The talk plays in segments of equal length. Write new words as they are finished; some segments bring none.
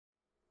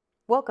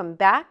Welcome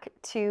back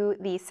to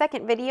the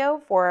second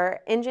video for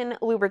engine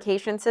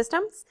lubrication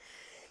systems.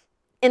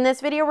 In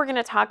this video, we're going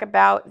to talk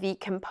about the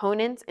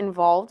components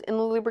involved in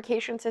the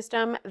lubrication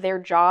system, their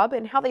job,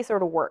 and how they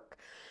sort of work.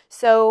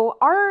 So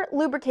our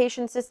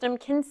lubrication system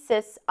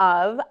consists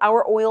of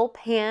our oil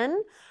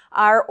pan,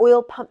 our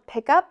oil pump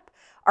pickup,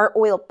 our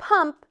oil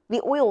pump,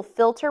 the oil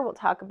filter. We'll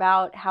talk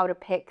about how to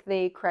pick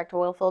the correct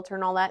oil filter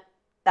and all that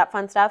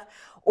fun stuff.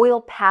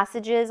 Oil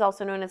passages,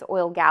 also known as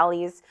oil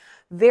galleys,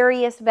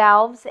 various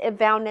valves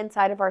found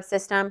inside of our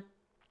system,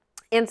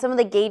 and some of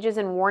the gauges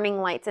and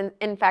warning lights. And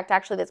in fact,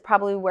 actually, that's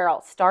probably where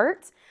I'll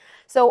start.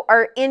 So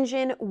our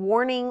engine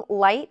warning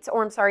lights,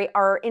 or I'm sorry,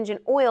 our engine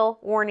oil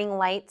warning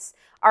lights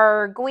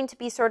are going to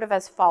be sort of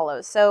as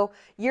follows. So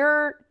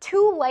your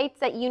two lights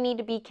that you need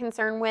to be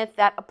concerned with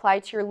that apply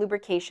to your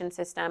lubrication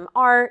system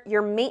are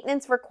your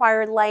maintenance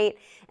required light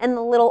and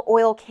the little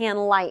oil can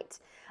light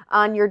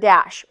on your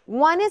dash.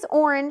 One is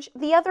orange,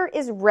 the other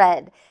is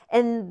red,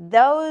 and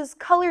those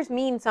colors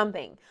mean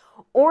something.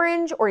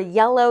 Orange or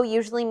yellow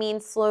usually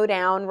means slow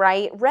down,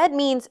 right? Red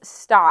means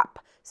stop,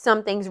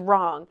 something's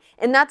wrong.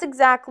 And that's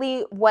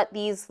exactly what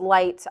these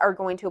lights are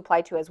going to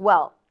apply to as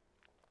well.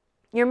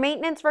 Your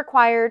maintenance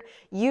required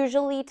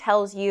usually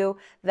tells you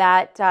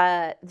that,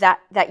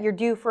 that you're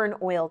due for an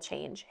oil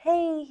change.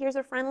 Hey, here's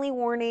a friendly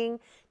warning.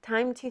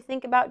 Time to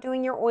think about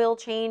doing your oil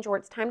change, or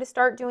it's time to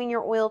start doing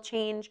your oil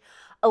change.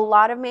 A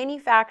lot of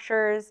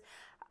manufacturers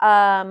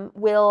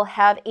will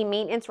have a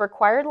maintenance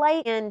required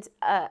light, and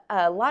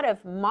a lot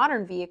of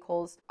modern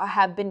vehicles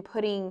have been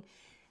putting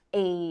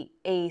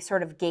a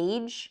sort of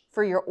gauge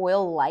for your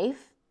oil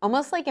life,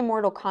 almost like in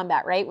Mortal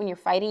Kombat, right? When you're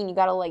fighting, you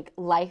got a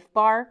life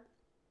bar,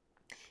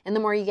 and the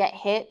more you get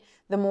hit,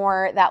 the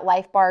more that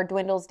life bar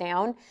dwindles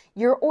down.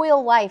 Your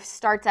oil life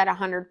starts at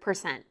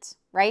 100%,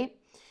 right?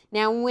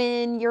 Now,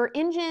 when your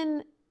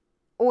engine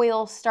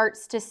oil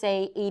starts to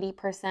say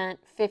 80%,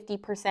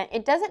 50%,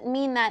 it doesn't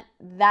mean that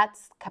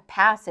that's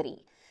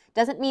capacity. It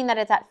doesn't mean that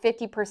it's at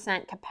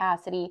 50%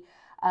 capacity.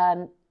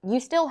 You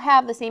still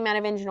have the same amount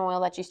of engine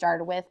oil that you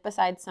started with,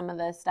 besides some of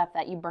the stuff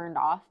that you burned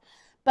off.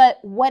 But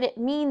what it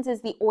means is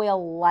the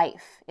oil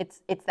life.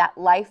 It's that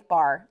life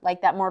bar,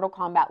 like that Mortal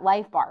Kombat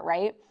life bar,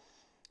 right?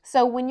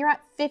 So when you're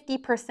at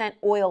 50%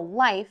 oil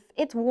life,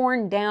 it's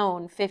worn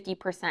down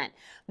 50%.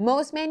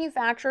 Most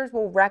manufacturers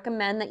will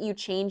recommend that you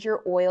change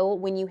your oil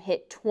when you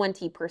hit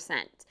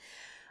 20%.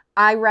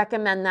 I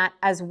recommend that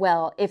as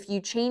well. If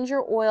you change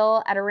your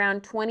oil at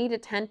around 20 to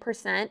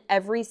 10%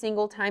 every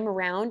single time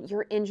around,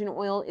 your engine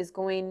oil is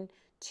going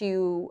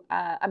to,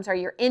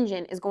 your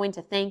engine is going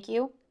to thank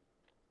you,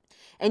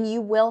 and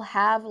you will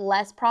have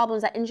less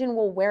problems. That engine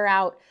will wear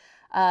out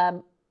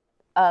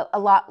a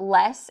lot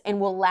less and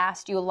will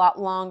last you a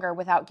lot longer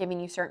without giving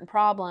you certain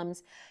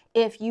problems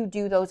if you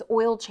do those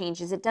oil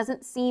changes. It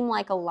doesn't seem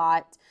like a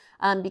lot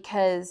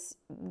because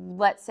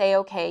let's say,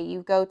 okay,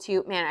 you go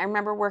to, man, I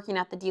remember working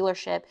at the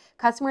dealership,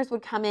 customers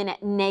would come in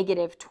at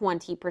negative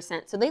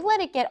 20%. So they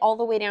let it get all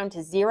the way down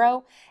to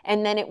 0,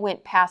 and then it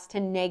went past to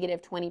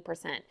negative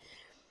 20%.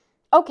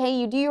 Okay,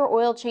 you do your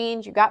oil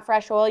change, you got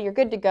fresh oil, you're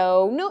good to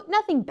go. No,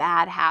 nothing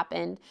bad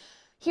happened.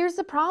 Here's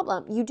the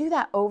problem. You do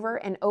that over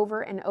and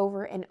over and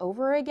over and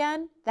over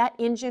again, that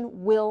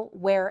engine will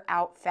wear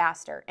out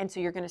faster. And so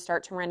you're going to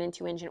start to run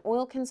into engine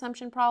oil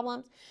consumption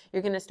problems.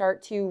 You're going to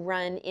start to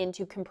run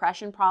into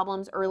compression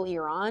problems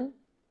earlier on.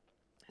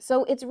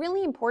 So it's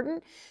really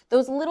important,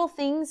 those little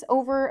things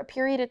over a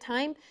period of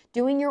time,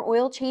 doing your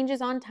oil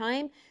changes on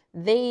time,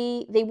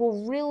 they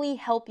will really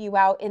help you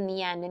out in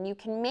the end, and you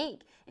can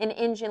make an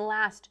engine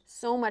last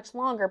so much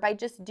longer by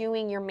just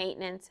doing your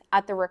maintenance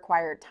at the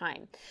required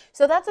time.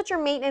 So that's what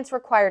your maintenance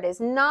required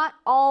is. Not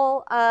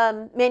all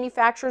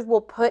manufacturers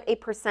will put a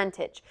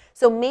percentage.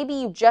 So maybe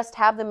you just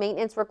have the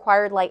maintenance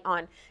required light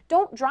on.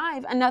 Don't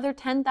drive another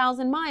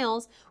 10,000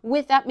 miles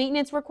with that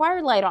maintenance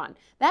required light on.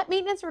 That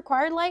maintenance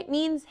required light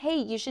means, hey,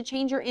 you should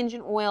change your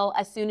engine oil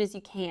as soon as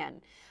you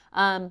can.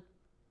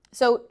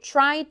 So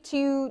try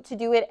to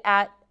do it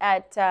at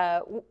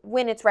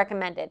when it's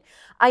recommended.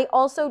 I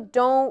also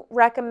don't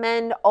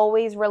recommend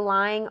always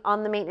relying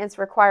on the maintenance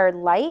required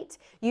light.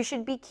 You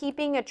should be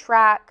keeping a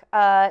track,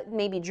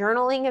 maybe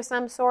journaling of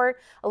some sort.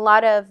 A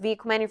lot of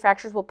vehicle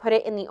manufacturers will put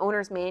it in the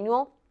owner's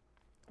manual,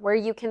 where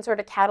you can sort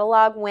of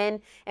catalog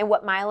when and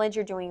what mileage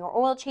you're doing your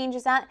oil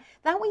changes at.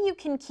 That way you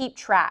can keep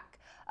track.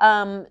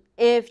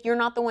 If you're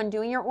not the one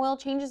doing your oil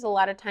changes, a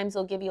lot of times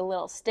they'll give you a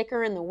little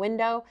sticker in the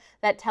window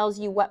that tells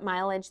you what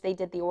mileage they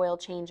did the oil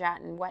change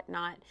at and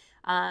whatnot.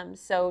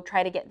 So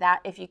try to get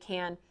that if you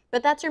can.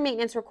 But that's your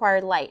maintenance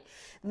required light.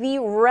 The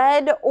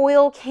red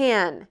oil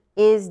can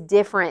is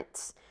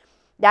different.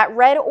 That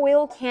red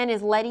oil can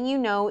is letting you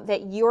know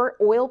that your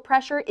oil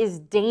pressure is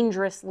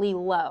dangerously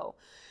low.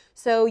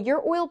 So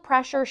your oil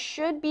pressure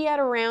should be at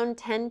around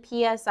 10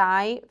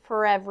 psi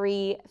for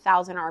every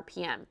 1,000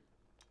 RPM.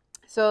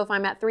 So if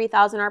I'm at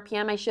 3,000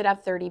 RPM, I should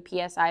have 30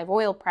 psi of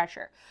oil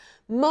pressure.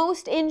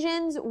 Most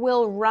engines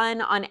will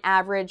run on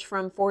average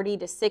from 40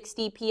 to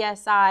 60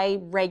 psi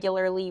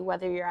regularly,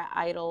 whether you're at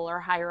idle or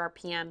higher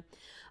RPM.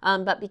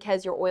 but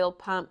because your oil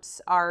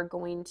pumps are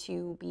going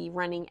to be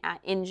running at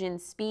engine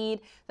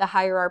speed, the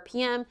higher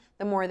RPM,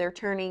 the more they're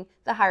turning,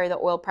 the higher the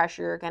oil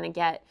pressure you're going to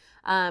get.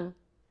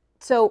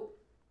 So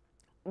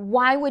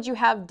why would you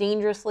have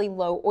dangerously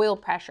low oil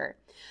pressure?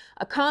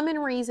 A common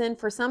reason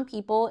for some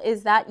people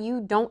is that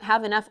you don't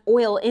have enough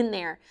oil in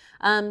there.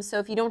 So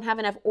if you don't have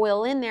enough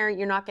oil in there,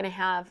 you're not going to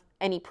have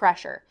any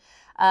pressure.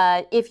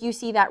 If you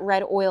see that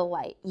red oil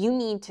light, you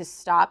need to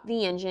stop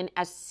the engine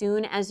as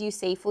soon as you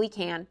safely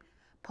can,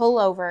 pull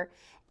over,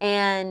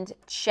 and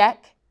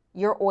check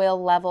your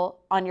oil level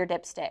on your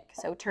dipstick.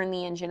 So turn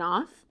the engine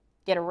off,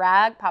 get a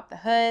rag, pop the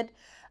hood.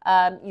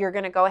 You're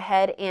going to go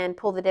ahead and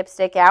pull the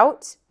dipstick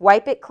out,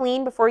 wipe it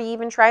clean before you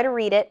even try to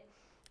read it,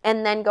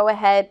 and then go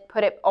ahead,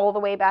 put it all the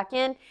way back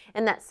in,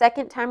 and that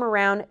second time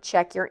around,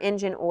 check your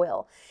engine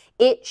oil.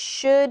 It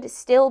should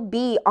still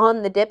be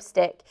on the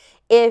dipstick.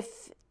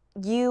 If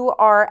you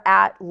are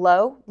at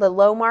low, the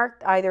low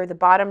mark, either the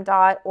bottom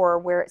dot or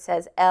where it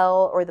says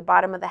L or the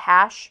bottom of the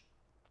hash,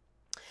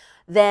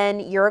 then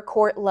you're a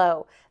quart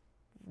low.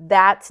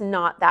 That's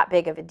not that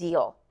big of a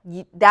deal.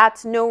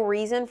 That's no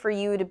reason for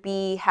you to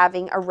be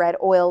having a red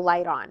oil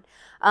light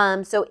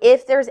on. So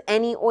if there's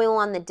any oil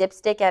on the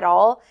dipstick at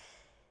all,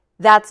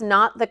 that's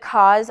not the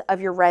cause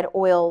of your red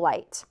oil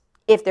light.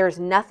 If there's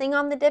nothing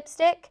on the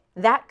dipstick,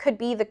 that could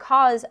be the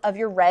cause of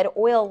your red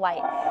oil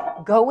light.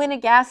 Go in a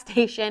gas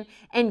station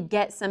and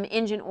get some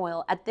engine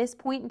oil. At this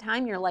point in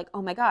time, you're like,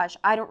 oh my gosh,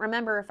 I don't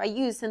remember if I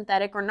use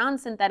synthetic or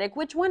non-synthetic.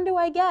 Which one do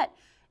I get?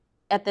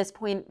 At this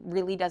point,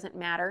 really doesn't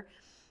matter.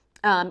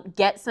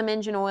 Get some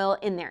engine oil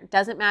in there.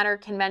 Doesn't matter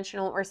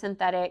conventional or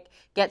synthetic.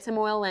 Get some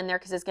oil in there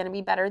because it's going to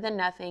be better than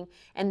nothing.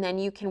 And then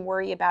you can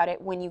worry about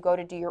it when you go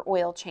to do your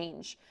oil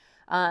change,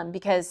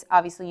 because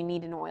obviously you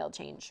need an oil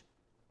change.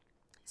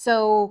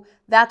 So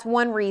that's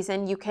one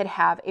reason you could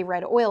have a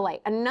red oil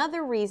light.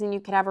 Another reason you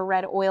could have a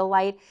red oil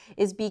light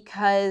is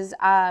because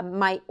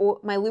my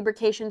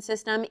lubrication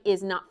system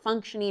is not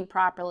functioning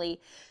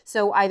properly.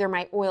 So either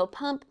my oil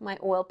pump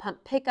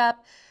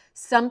pickup,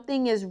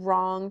 something is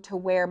wrong to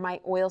where my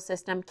oil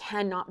system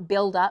cannot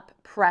build up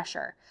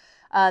pressure.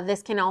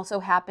 This can also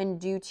happen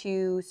due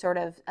to sort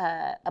of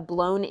a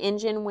blown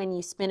engine when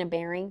you spin a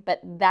bearing, but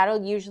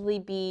that'll usually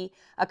be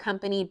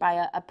accompanied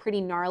by a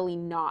pretty gnarly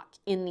knock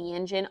in the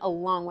engine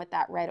along with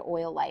that red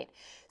oil light.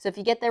 So if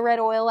you get the red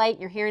oil light,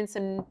 you're hearing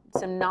some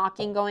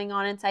knocking going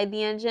on inside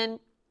the engine,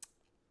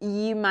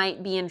 you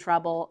might be in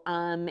trouble,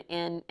 and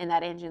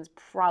that engine's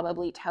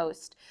probably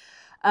toast.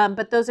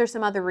 But those are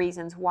some other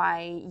reasons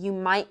why you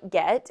might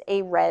get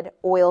a red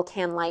oil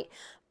can light.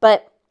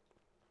 But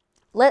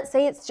let's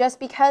say it's just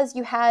because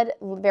you had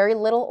very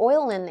little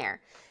oil in there.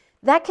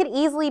 That could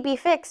easily be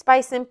fixed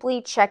by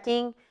simply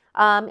checking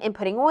and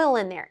putting oil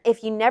in there.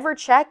 If you never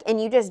check and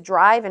you just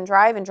drive and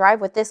drive and drive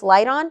with this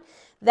light on,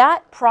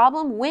 that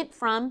problem went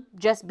from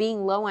just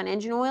being low on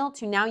engine oil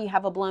to now you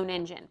have a blown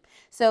engine.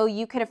 So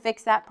you could have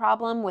fixed that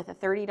problem with a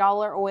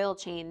 $30 oil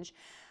change.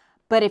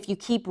 But if you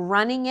keep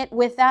running it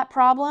with that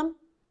problem,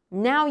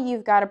 now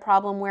you've got a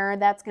problem where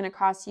that's going to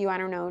cost you, I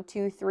don't know,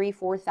 $2,000,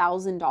 $3,000,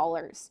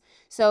 $4,000.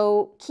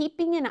 So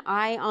keeping an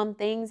eye on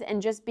things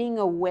and just being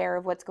aware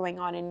of what's going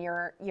on in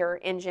your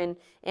engine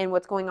and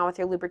what's going on with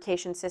your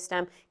lubrication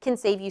system can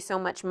save you so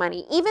much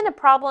money. Even a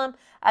problem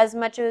as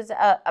much as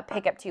a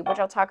pickup tube, which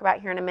I'll talk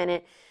about here in a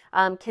minute,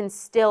 can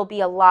still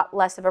be a lot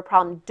less of a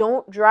problem.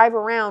 Don't drive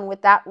around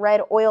with that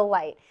red oil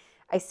light.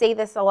 I say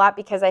this a lot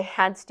because I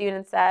had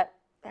students that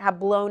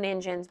have blown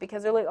engines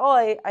because they're like,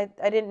 oh,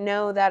 I didn't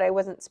know that I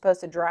wasn't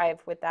supposed to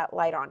drive with that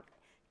light on.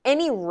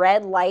 Any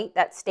red light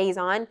that stays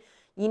on,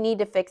 you need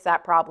to fix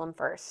that problem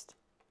first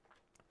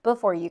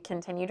before you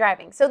continue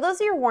driving. So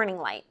those are your warning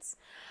lights.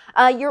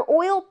 Your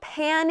oil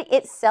pan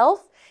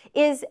itself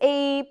is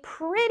a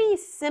pretty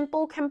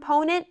simple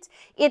component.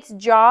 Its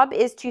job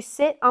is to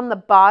sit on the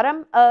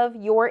bottom of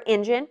your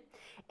engine,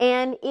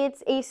 and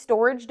it's a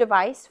storage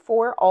device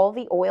for all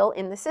the oil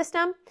in the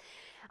system.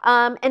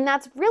 And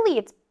that's really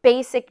its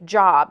basic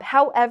job.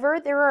 However,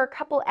 there are a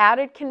couple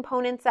added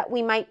components that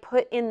we might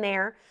put in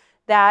there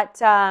that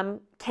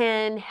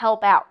can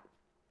help out.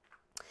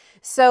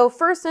 So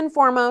first and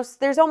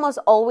foremost, there's almost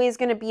always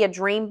going to be a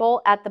drain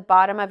bolt at the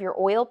bottom of your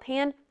oil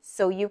pan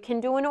so you can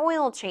do an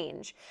oil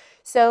change.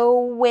 So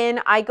when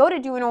I go to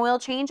do an oil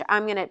change,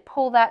 I'm going to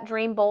pull that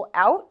drain bolt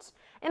out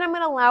and I'm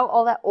going to allow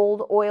all that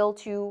old oil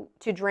to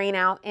drain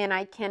out, and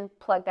I can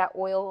plug that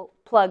oil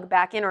plug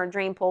back in, or a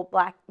drain bolt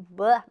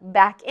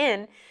back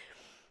in.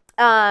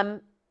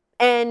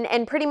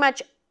 And pretty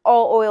much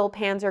all oil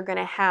pans are going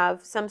to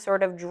have some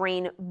sort of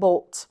drain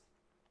bolt.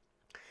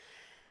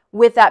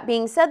 With that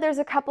being said, there's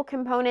a couple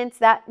components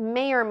that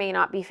may or may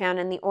not be found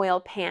in the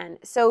oil pan.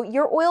 So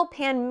your oil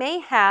pan may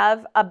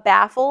have a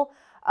baffle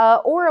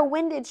or a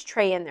windage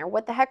tray in there.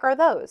 What the heck are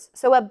those?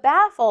 So a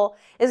baffle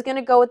is going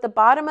to go at the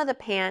bottom of the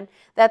pan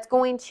that's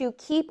going to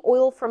keep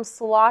oil from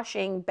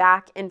sloshing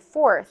back and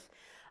forth.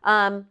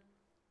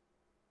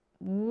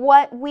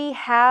 What we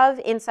have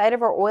inside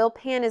of our oil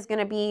pan is going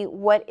to be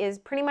what is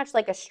pretty much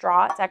like a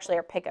straw. It's actually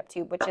our pickup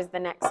tube, which is the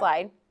next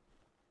slide.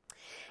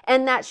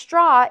 And that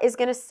straw is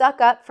going to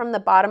suck up from the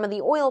bottom of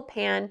the oil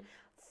pan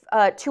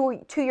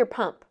to your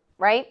pump,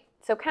 right?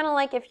 So kind of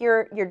like if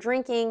you're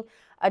drinking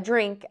a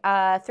drink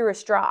through a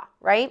straw,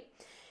 right?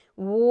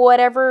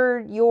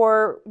 Wherever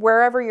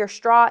your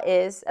straw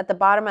is at the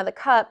bottom of the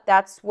cup,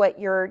 that's what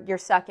you're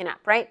sucking up,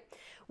 right?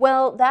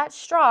 Well, that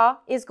straw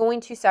is going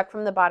to suck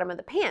from the bottom of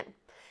the pan.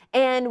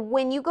 And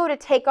when you go to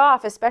take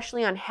off,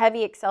 especially on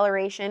heavy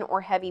acceleration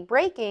or heavy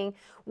braking,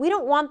 we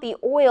don't want the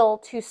oil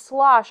to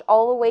slosh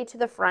all the way to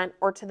the front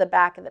or to the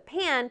back of the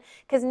pan,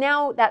 because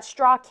now that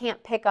straw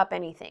can't pick up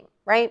anything,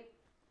 right?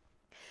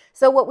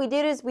 So what we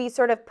did is we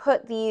sort of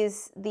put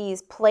these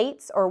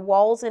plates or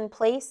walls in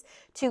place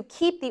to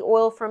keep the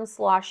oil from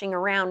sloshing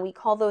around. We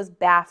call those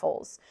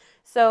baffles.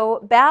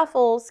 So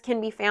baffles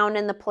can be found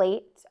in the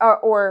plate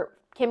or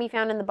can be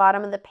found in the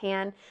bottom of the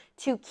pan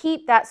to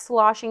keep that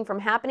sloshing from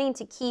happening,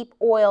 to keep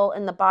oil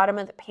in the bottom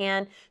of the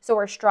pan so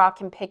our straw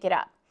can pick it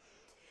up.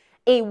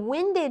 A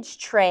windage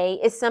tray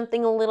is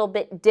something a little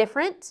bit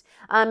different.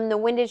 The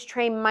windage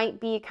tray might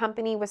be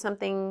accompanied with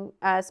something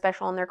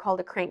special in there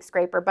called a crank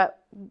scraper, but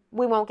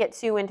we won't get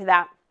too into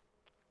that.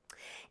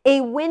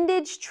 A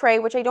windage tray,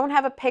 which I don't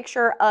have a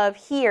picture of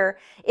here,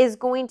 is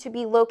going to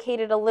be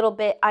located a little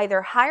bit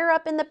either higher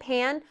up in the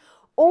pan,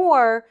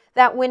 or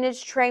that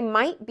windage tray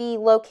might be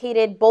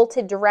located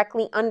bolted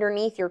directly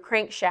underneath your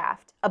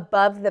crankshaft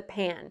above the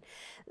pan.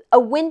 A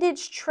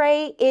windage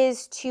tray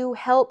is to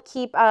help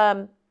keep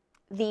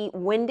the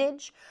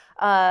windage.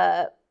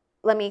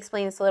 Let me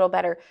explain this a little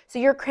better. So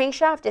your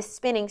crankshaft is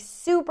spinning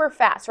super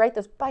fast, right?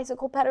 Those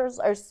bicycle pedals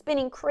are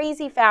spinning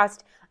crazy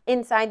fast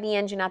inside the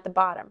engine at the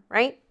bottom,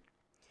 right?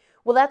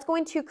 Well, that's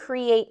going to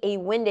create a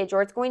windage,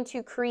 or it's going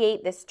to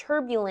create this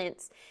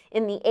turbulence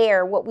in the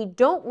air. What we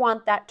don't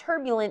want that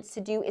turbulence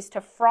to do is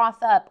to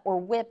froth up or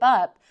whip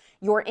up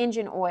your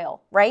engine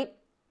oil, right?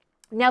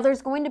 Now,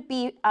 there's going to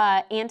be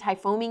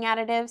anti-foaming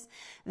additives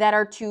that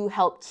are to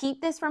help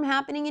keep this from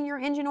happening in your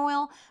engine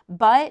oil,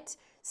 but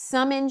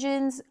some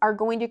engines are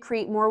going to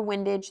create more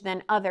windage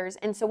than others.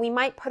 And so we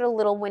might put a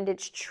little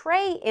windage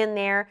tray in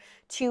there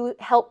to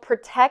help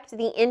protect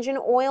the engine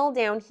oil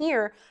down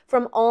here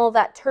from all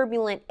that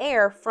turbulent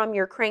air from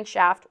your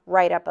crankshaft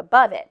right up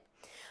above it.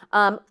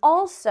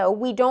 Also,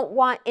 we don't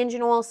want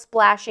engine oil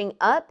splashing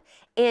up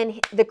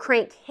and the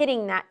crank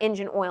hitting that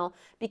engine oil,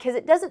 because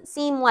it doesn't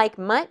seem like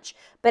much,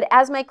 but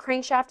as my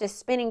crankshaft is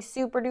spinning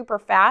super duper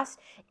fast,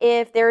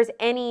 if there's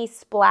any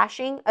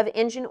splashing of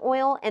engine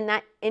oil and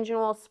that engine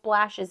oil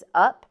splashes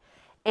up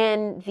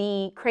and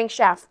the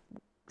crankshaft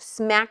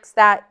smacks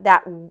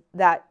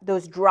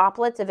those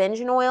droplets of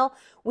engine oil,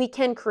 we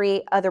can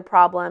create other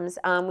problems.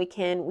 We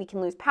can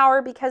lose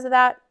power because of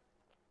that.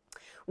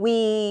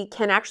 We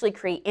can actually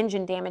create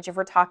engine damage if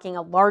we're talking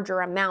a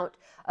larger amount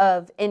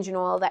of engine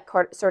oil that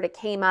sort of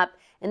came up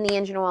and the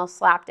engine oil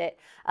slapped it.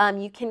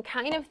 You can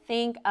kind of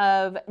think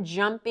of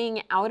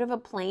jumping out of a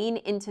plane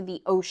into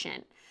the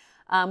ocean.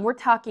 We're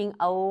talking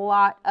a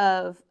lot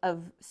of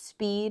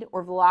speed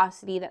or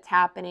velocity that's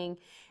happening,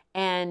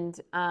 and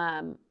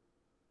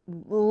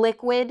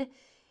liquid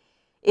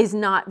is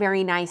not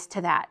very nice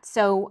to that.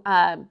 So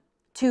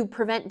to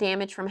prevent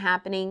damage from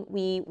happening,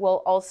 we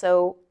will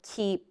also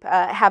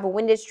have a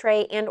windage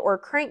tray and or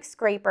crank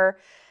scraper,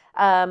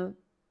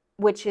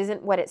 which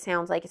isn't what it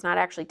sounds like. It's not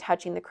actually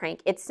touching the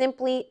crank. It's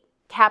simply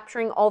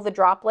capturing all the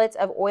droplets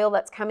of oil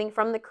that's coming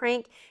from the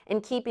crank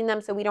and keeping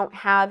them so we don't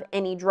have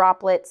any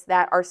droplets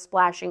that are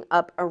splashing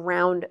up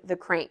around the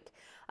crank.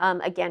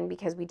 Again,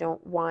 because we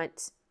don't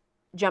want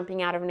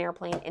jumping out of an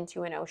airplane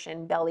into an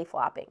ocean, belly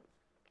flopping.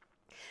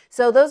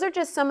 So those are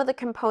just some of the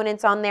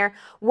components on there.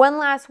 One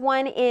last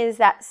one is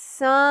that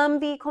some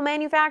vehicle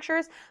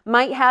manufacturers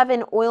might have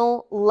an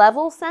oil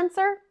level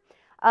sensor.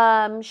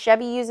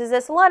 Chevy uses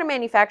this. A lot of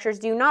manufacturers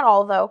do, not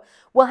all though.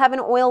 Will have an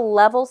oil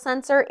level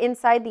sensor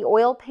inside the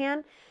oil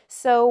pan.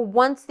 So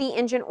once the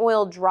engine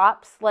oil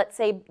drops, let's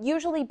say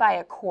usually by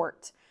a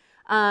quart,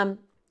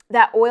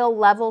 that oil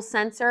level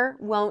sensor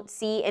won't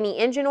see any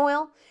engine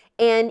oil,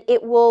 and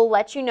it will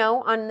let you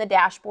know on the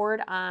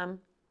dashboard.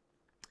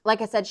 Like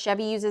I said,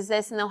 Chevy uses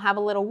this, and they'll have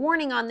a little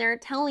warning on there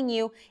telling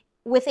you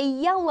with a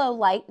yellow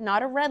light,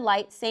 not a red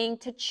light, saying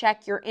to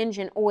check your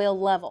engine oil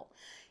level.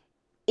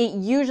 It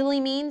usually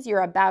means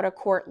you're about a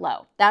quart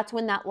low. That's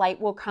when that light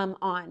will come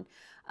on.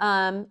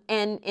 And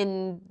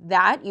in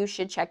that, you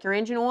should check your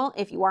engine oil.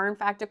 If you are in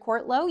fact a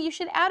quart low, you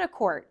should add a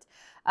quart,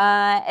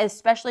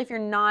 especially if you're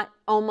not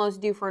almost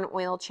due for an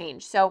oil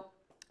change. So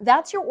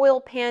that's your oil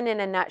pan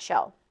in a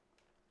nutshell.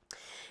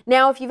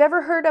 Now, if you've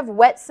ever heard of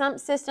wet sump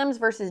systems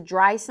versus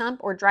dry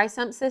sump or dry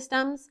sump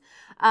systems,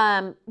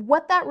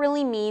 what that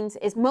really means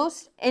is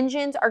most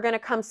engines are going to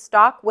come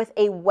stock with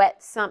a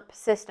wet sump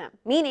system,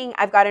 meaning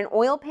I've got an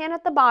oil pan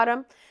at the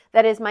bottom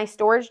that is my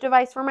storage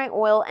device for my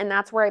oil, and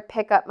that's where I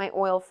pick up my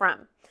oil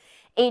from.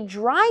 A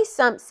dry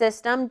sump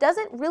system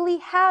doesn't really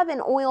have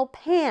an oil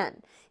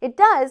pan. It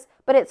does,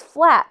 but it's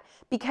flat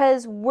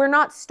because we're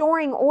not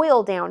storing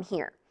oil down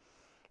here.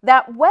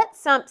 That wet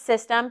sump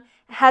system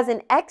has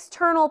an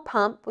external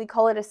pump, we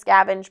call it a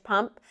scavenge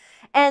pump,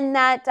 and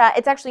that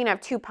it's actually going to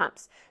have two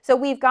pumps. So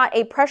we've got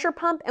a pressure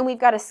pump and we've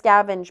got a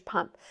scavenge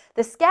pump.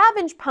 The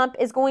scavenge pump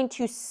is going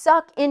to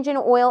suck engine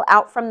oil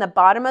out from the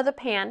bottom of the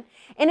pan,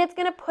 and it's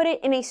going to put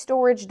it in a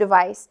storage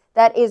device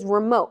that is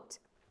remote.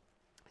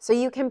 So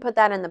you can put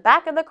that in the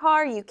back of the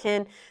car, you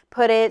can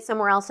put it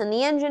somewhere else in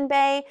the engine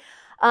bay,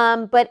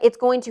 but it's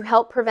going to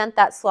help prevent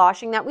that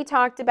sloshing that we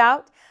talked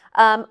about.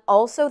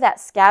 Also, that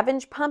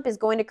scavenge pump is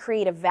going to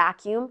create a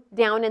vacuum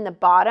down in the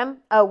bottom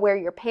where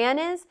your pan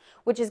is,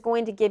 which is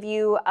going to give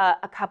you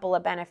a couple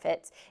of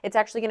benefits. It's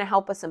actually going to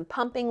help with some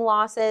pumping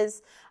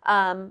losses,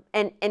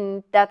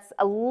 and that's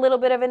a little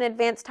bit of an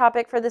advanced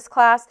topic for this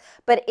class,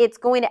 but it's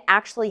going to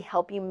actually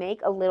help you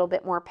make a little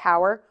bit more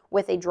power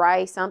with a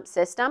dry sump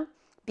system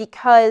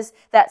because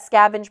that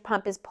scavenge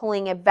pump is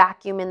pulling a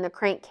vacuum in the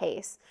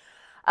crankcase.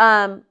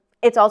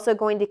 It's also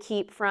going to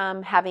keep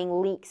from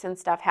having leaks and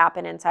stuff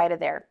happen inside of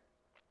there.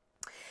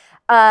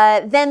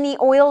 Then the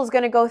oil is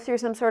going to go through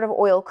some sort of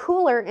oil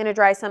cooler in a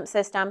dry sump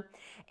system.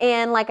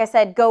 And like I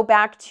said, go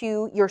back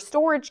to your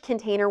storage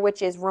container,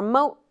 which is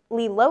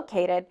remotely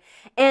located.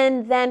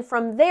 And then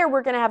from there,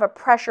 we're going to have a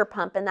pressure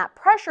pump. And that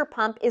pressure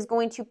pump is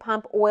going to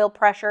pump oil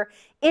pressure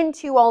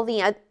into all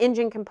the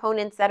engine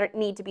components that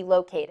need to be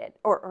located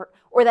or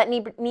that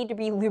need to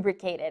be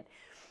lubricated.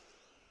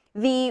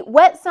 The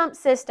wet sump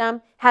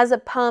system has a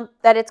pump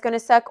that it's going to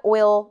suck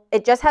oil.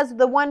 It just has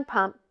the one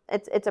pump.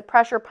 It's a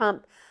pressure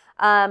pump.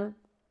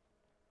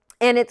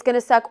 And it's going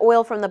to suck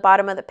oil from the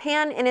bottom of the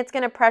pan, and it's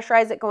going to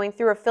pressurize it going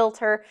through a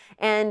filter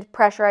and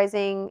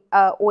pressurizing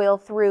oil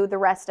through the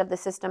rest of the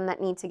system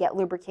that needs to get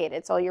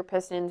lubricated. So all your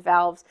pistons,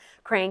 valves,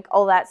 crank,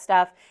 all that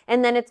stuff.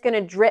 And then it's going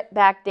to drip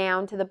back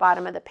down to the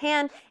bottom of the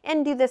pan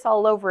and do this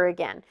all over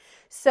again.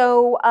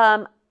 So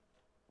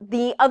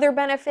the other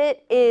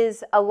benefit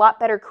is a lot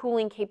better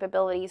cooling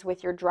capabilities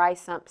with your dry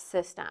sump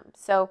system.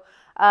 So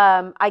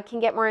I can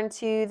get more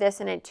into this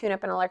in a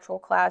tune-up and electrical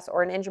class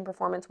or an engine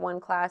performance 1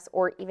 class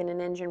or even an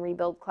engine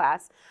rebuild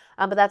class.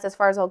 But that's as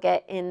far as I'll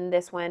get in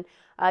this one,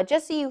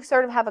 just so you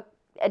sort of have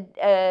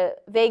a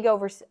vague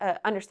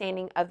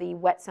understanding of the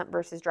wet sump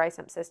versus dry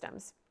sump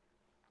systems.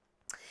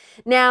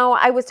 Now,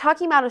 I was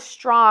talking about a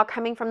straw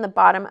coming from the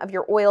bottom of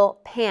your oil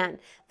pan.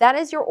 That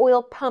is your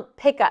oil pump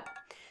pickup.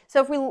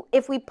 So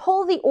if we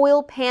pull the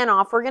oil pan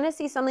off, we're going to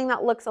see something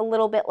that looks a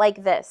little bit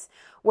like this,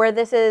 where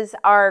this is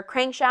our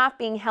crankshaft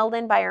being held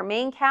in by our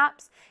main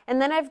caps, and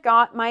then I've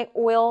got my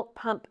oil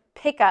pump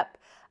pickup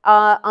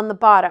on the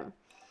bottom.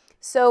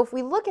 So if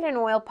we look at an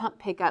oil pump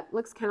pickup, it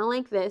looks kind of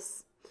like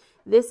this.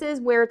 This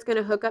is where it's going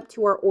to hook up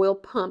to our oil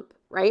pump,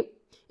 right?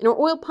 And our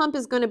oil pump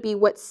is going to be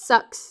what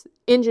sucks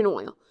engine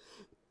oil.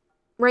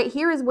 Right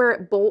here is where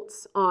it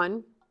bolts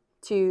on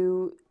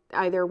to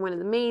either one of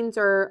the mains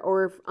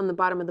or on the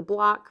bottom of the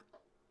block.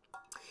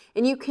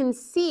 And you can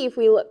see, if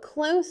we look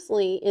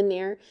closely in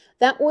there,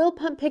 that oil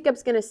pump pickup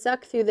is going to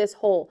suck through this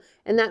hole.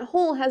 And that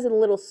hole has a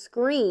little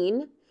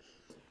screen.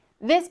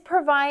 This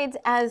provides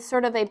as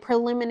sort of a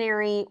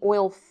preliminary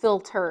oil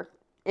filter,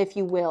 if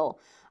you will,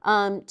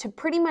 to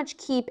pretty much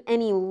keep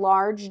any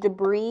large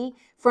debris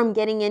from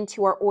getting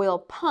into our oil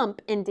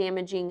pump and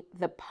damaging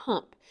the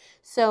pump.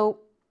 So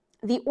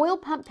the oil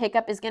pump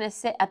pickup is going to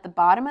sit at the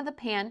bottom of the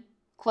pan,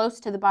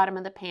 close to the bottom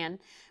of the pan.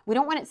 We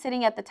don't want it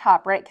sitting at the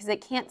top, right? Because it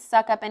can't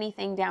suck up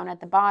anything down at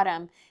the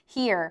bottom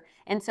here.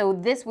 And so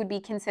this would be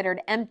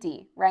considered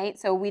empty, right?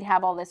 So we'd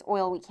have all this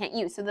oil we can't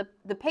use. So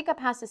the pickup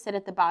has to sit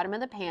at the bottom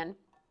of the pan.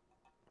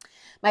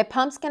 My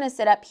pump's going to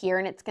sit up here,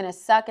 and it's going to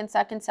suck and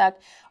suck and suck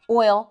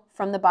oil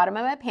from the bottom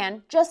of my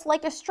pan, just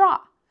like a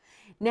straw.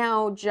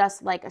 Now,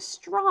 just like a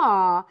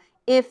straw,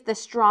 if the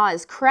straw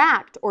is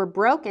cracked or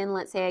broken,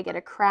 let's say I get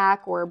a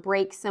crack or a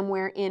break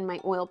somewhere in my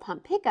oil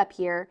pump pickup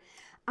here,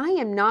 I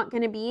am not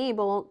going to be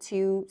able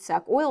to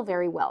suck oil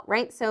very well,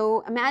 right?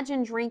 So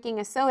imagine drinking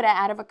a soda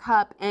out of a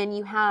cup and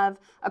you have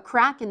a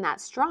crack in that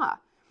straw.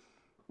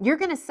 You're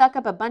going to suck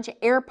up a bunch of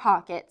air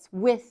pockets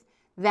with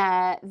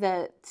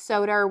the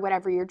soda or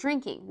whatever you're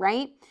drinking,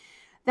 right?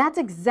 That's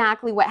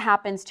exactly what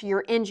happens to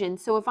your engine.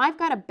 So if I've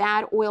got a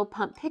bad oil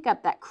pump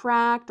pickup that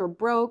cracked or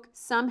broke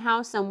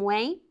somehow, some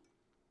way,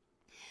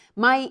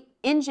 my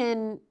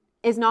engine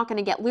is not going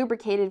to get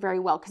lubricated very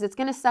well because it's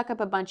going to suck up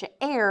a bunch of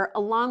air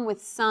along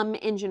with some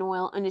engine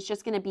oil, and it's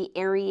just going to be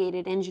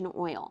aerated engine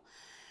oil.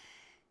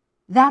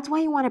 That's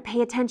why you want to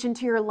pay attention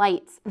to your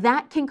lights.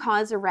 That can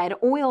cause a red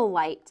oil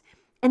light.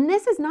 And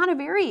this is not a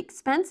very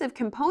expensive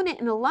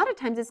component, and a lot of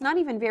times it's not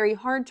even very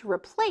hard to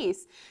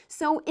replace.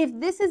 So if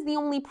this is the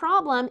only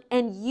problem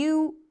and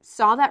you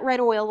saw that red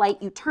oil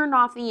light, you turned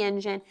off the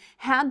engine,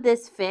 had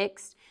this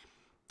fixed,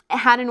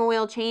 had an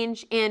oil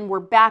change, and we're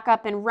back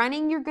up and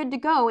running, you're good to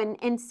go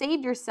and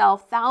saved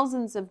yourself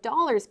thousands of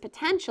dollars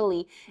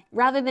potentially,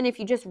 rather than if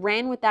you just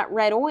ran with that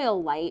red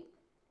oil light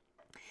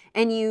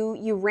and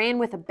you ran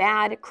with a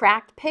bad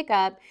cracked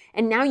pickup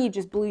and now you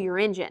just blew your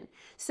engine.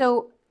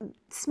 So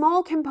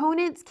small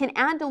components can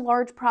add to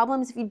large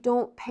problems if you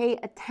don't pay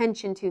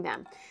attention to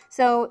them.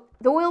 So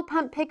the oil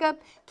pump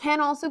pickup can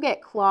also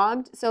get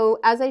clogged. So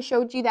as I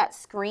showed you that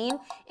screen,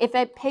 if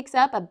it picks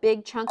up a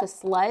big chunk of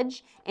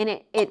sludge and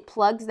it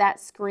plugs that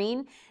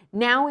screen,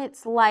 now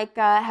it's like,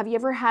 have you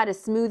ever had a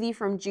smoothie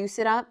from Juice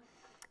It Up?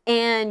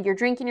 And you're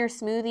drinking your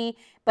smoothie,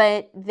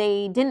 but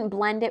they didn't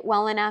blend it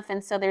well enough,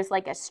 and so there's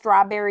like a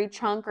strawberry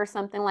chunk or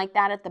something like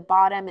that at the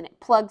bottom, and it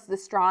plugs the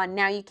straw, and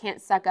now you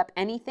can't suck up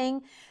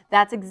anything.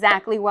 That's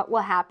exactly what will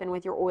happen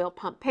with your oil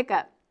pump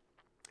pickup.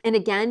 And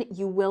again,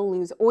 you will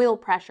lose oil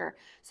pressure,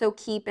 so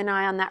keep an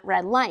eye on that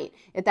red light.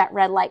 If that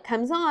red light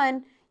comes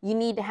on, you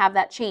need to have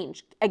that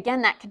changed.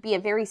 Again, that could be a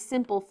very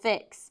simple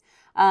fix.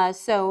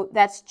 So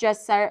that's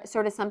just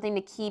sort of something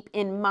to keep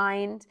in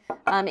mind.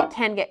 It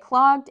can get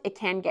clogged, it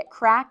can get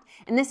cracked,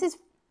 and this is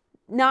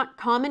not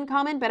common,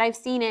 but I've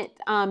seen it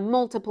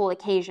multiple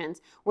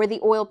occasions where the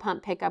oil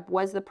pump pickup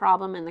was the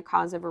problem and the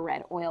cause of a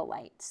red oil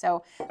light.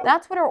 So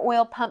that's what our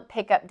oil pump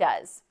pickup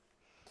does.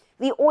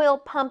 The oil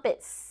pump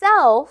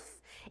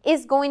itself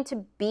is going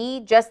to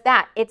be just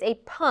that. It's a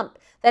pump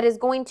that is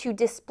going to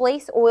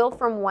displace oil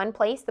from one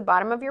place, the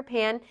bottom of your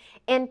pan,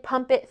 and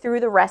pump it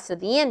through the rest of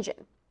the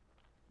engine.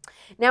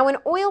 Now, an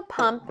oil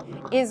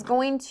pump is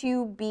going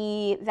to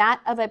be that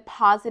of a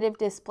positive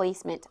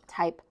displacement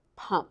type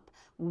pump.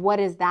 What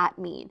does that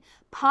mean?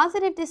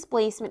 Positive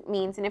displacement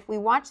means, and if we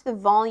watch the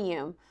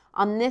volume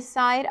on this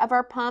side of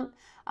our pump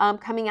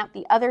coming out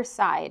the other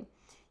side,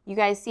 you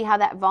guys see how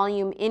that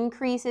volume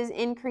increases,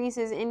 and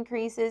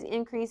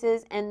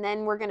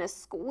then we're going to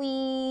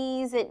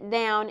squeeze it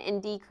down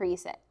and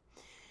decrease it.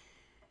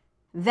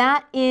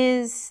 That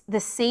is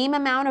the same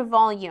amount of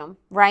volume,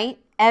 right?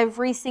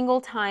 Every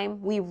single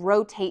time we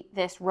rotate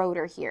this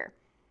rotor here.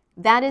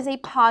 That is a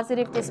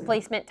positive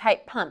displacement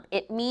type pump.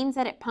 It means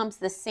that it pumps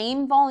the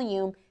same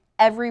volume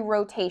every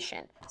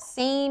rotation.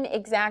 Same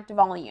exact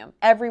volume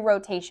every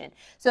rotation.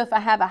 So if I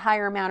have a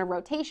higher amount of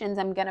rotations,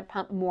 I'm going to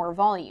pump more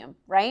volume,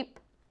 right?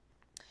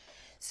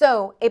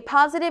 So a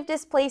positive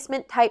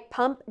displacement type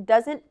pump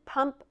doesn't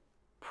pump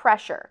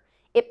pressure.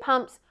 It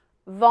pumps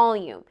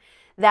volume.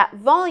 That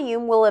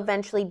volume will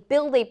eventually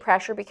build a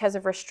pressure because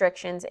of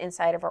restrictions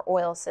inside of our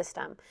oil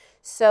system.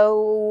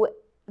 So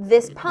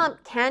this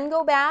pump can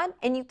go bad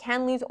and you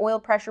can lose oil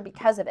pressure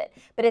because of it,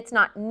 but it's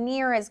not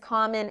near as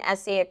common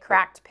as, say, a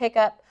cracked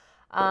pickup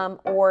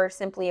or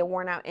simply a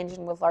worn out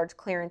engine with large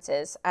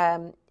clearances.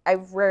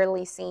 I've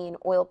rarely seen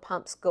oil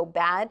pumps go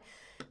bad,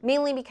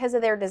 mainly because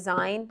of their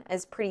design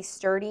as pretty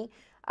sturdy.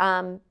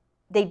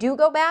 They do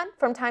go bad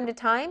from time to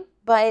time,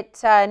 but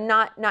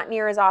not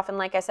near as often.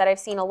 Like I said, I've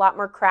seen a lot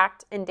more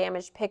cracked and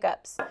damaged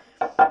pickups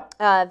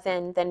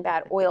than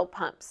bad oil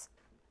pumps.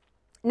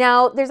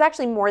 Now, there's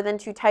actually more than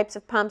two types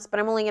of pumps, but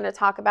I'm only going to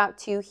talk about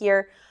two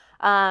here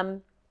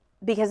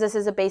because this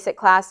is a basic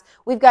class.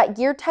 We've got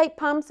gear type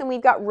pumps and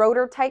we've got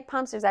rotor type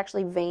pumps. There's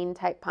actually vane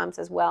type pumps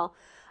as well.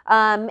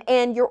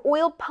 And your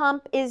oil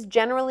pump is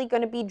generally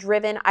going to be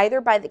driven either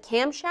by the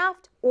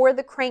camshaft or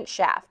the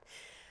crankshaft,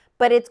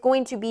 but it's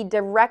going to be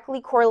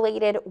directly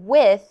correlated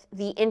with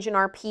the engine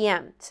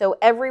RPM. So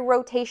every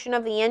rotation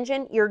of the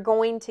engine, you're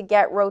going to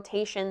get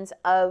rotations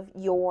of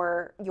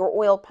your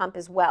oil pump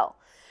as well.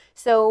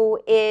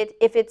 So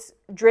if it's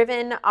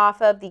driven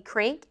off of the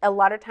crank, a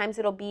lot of times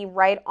it'll be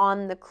right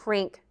on the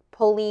crank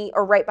pulley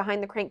or right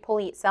behind the crank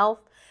pulley itself.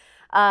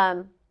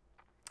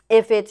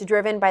 If it's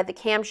driven by the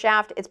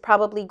camshaft, it's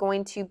probably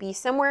going to be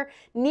somewhere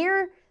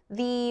near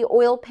the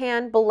oil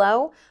pan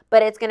below,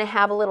 but it's going to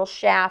have a little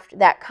shaft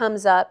that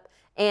comes up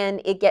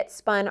and it gets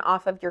spun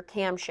off of your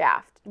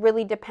camshaft. It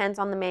really depends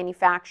on the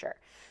manufacturer.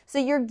 So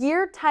your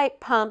gear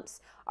type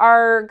pumps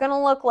are going to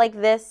look like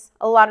this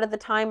a lot of the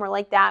time, or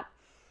like that,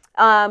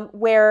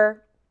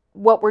 where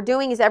what we're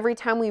doing is every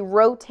time we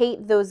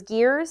rotate those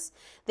gears,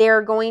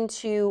 they're going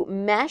to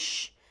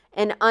mesh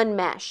and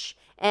unmesh,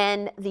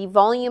 and the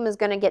volume is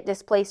going to get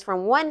displaced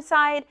from one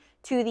side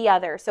to the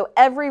other. So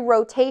every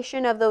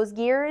rotation of those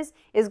gears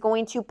is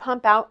going to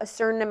pump out a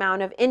certain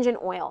amount of engine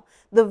oil.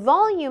 The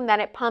volume that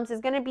it pumps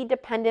is going to be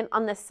dependent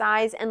on the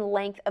size and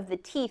length of the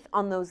teeth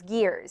on those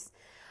gears.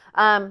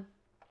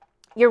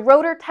 Your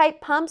rotor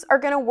type pumps are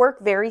going to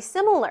work very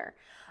similar.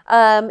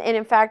 And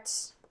in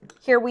fact,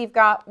 here we've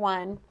got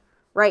one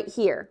right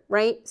here,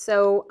 right?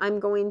 So I'm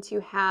going to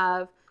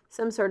have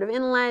some sort of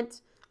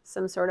inlet,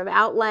 some sort of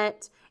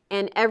outlet,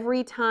 and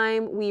every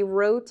time we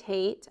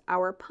rotate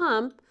our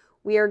pump,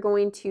 we are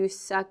going to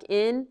suck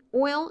in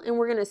oil and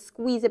we're going to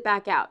squeeze it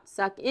back out.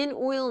 Suck in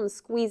oil and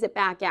squeeze it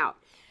back out.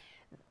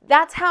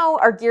 That's how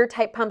our gear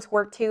type pumps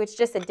work too. It's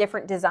just a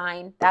different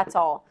design, that's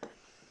all.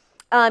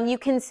 You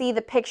can see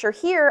the picture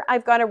here.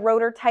 I've got a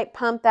rotor type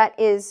pump that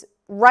is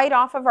right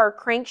off of our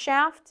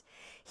crankshaft.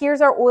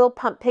 Here's our oil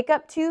pump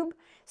pickup tube.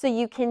 So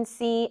you can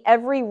see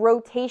every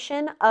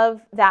rotation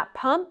of that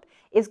pump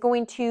is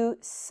going to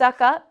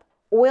suck up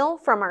oil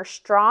from our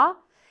straw,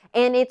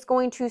 and it's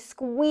going to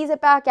squeeze it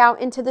back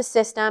out into the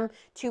system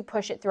to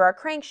push it through our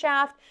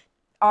crankshaft,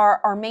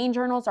 our main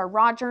journals, our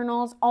rod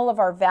journals, all of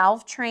our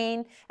valve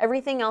train,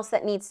 everything else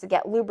that needs to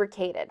get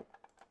lubricated.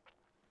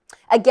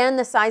 Again,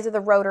 the size of the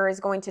rotor is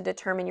going to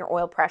determine your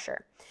oil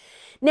pressure.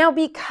 Now,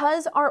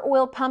 because our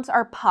oil pumps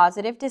are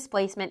positive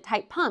displacement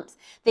type pumps,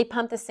 they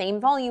pump the same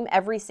volume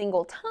every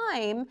single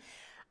time,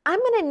 I'm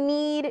going to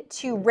need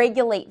to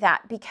regulate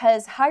that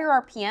because higher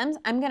RPMs,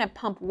 I'm going to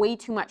pump way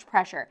too much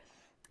pressure.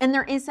 And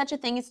there is such a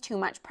thing as too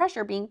much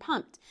pressure being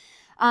pumped.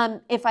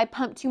 If I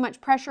pump too much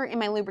pressure in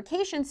my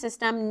lubrication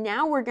system,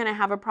 now we're going to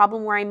have a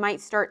problem where I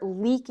might start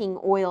leaking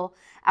oil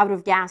out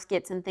of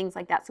gaskets and things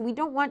like that. So we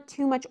don't want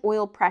too much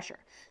oil pressure.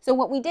 So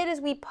what we did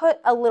is we put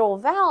a little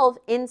valve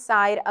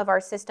inside of our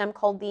system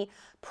called the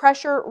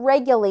pressure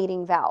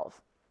regulating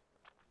valve.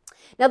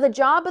 Now, the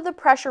job of the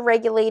pressure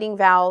regulating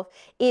valve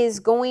is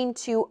going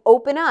to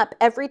open up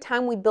every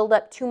time we build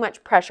up too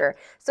much pressure.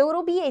 So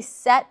it'll be a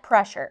set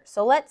pressure.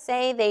 So let's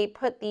say they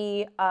put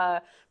the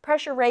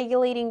pressure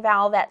regulating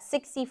valve at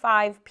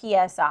 65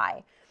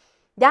 psi.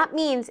 That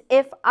means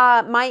if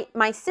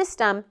my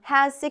system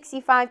has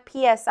 65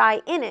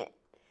 psi in it,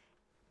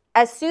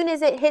 as soon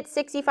as it hits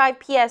 65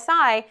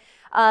 psi,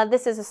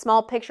 this is a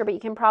small picture, but you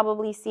can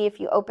probably see if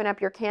you open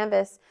up your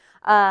Canvas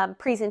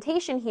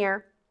presentation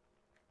here.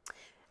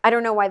 I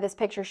don't know why this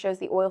picture shows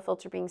the oil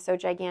filter being so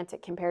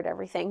gigantic compared to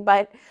everything,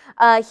 but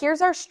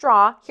here's our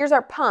straw, here's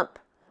our pump.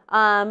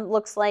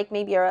 Looks like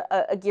maybe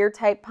a gear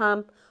type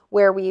pump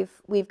where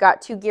we've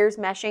got two gears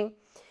meshing.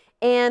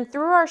 And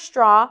through our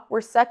straw, we're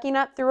sucking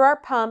up through our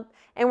pump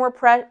and we're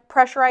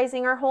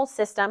pressurizing our whole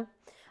system.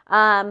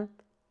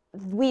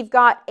 We've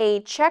got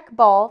a check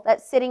ball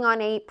that's sitting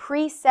on a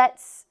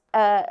preset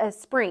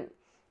spring.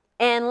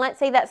 And let's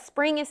say that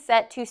spring is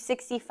set to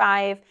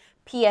 65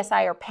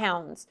 psi or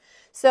pounds.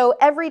 So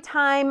every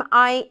time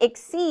I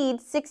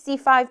exceed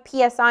 65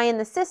 psi in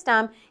the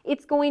system,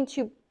 it's going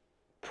to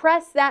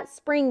press that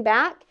spring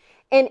back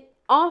and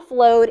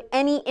offload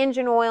any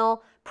engine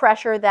oil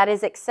pressure that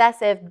is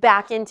excessive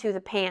back into the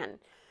pan.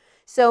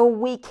 So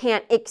we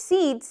can't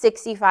exceed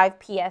 65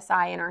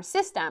 psi in our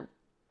system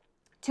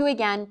to,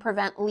 again,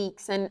 prevent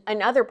leaks and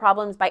other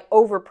problems by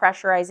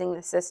overpressurizing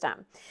the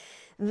system.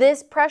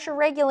 This pressure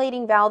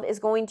regulating valve is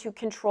going to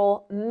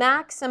control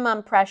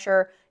maximum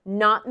pressure,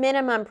 not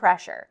minimum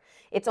pressure.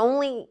 It's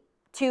only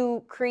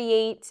to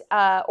create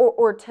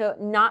or to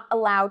not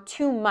allow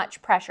too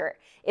much pressure.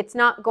 It's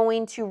not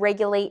going to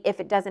regulate if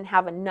it doesn't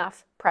have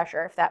enough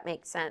pressure, if that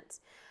makes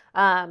sense.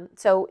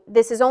 So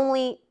this is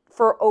only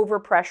for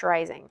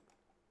overpressurizing.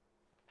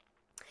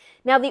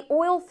 Now, the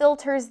oil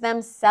filters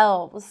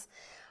themselves,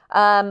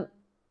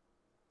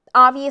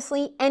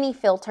 obviously any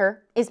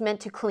filter is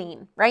meant to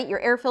clean, right? Your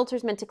air filter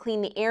is meant to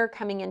clean the air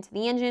coming into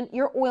the engine.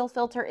 Your oil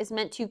filter is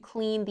meant to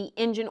clean the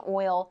engine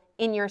oil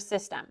in your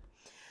system.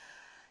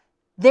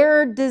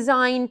 They're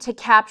designed to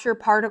capture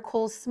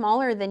particles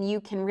smaller than you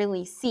can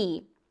really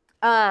see.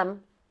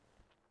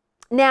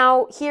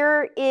 Now,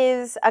 here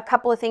is a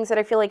couple of things that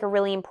I feel like are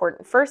really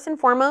important. First and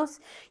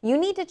foremost, you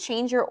need to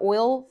change your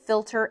oil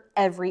filter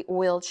every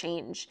oil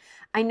change.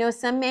 I know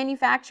some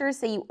manufacturers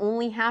say you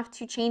only have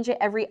to change it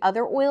every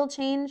other oil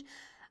change.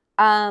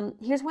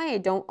 Here's why I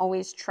don't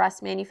always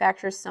trust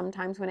manufacturers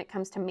sometimes when it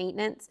comes to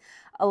maintenance.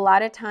 A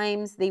lot of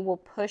times they will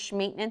push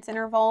maintenance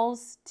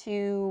intervals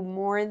to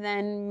more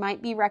than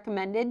might be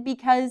recommended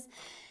because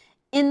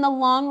in the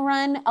long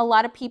run, a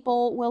lot of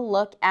people will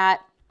look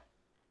at,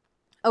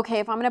 okay,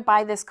 if I'm going to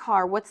buy this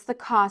car, what's the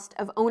cost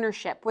of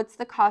ownership? What's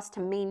the cost to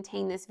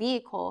maintain this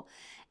vehicle?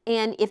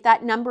 And if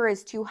that number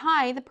is too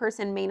high, the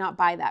person may not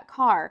buy that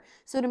car.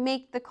 So to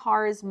make the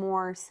cars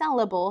more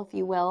sellable, if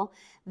you will,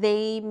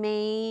 they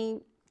may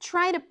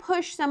try to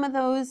push some of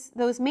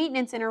those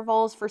maintenance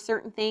intervals for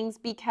certain things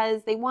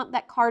because they want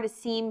that car to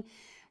seem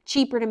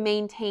cheaper to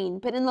maintain.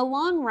 But in the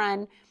long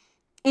run,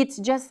 it's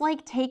just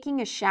like taking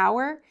a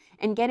shower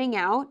and getting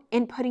out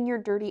and putting your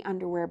dirty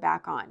underwear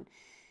back on.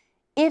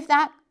 If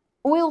that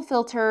oil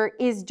filter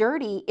is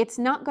dirty, it's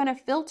not going to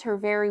filter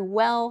very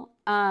well,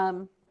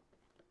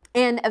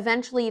 and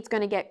eventually it's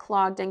going to get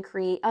clogged and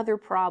create other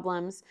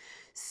problems.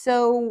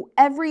 So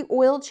every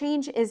oil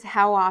change is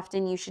how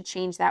often you should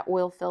change that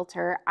oil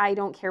filter. I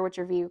don't care what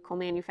your vehicle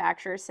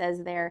manufacturer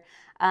says there.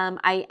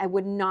 I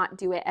would not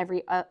do it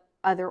every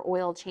other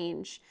oil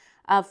change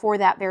for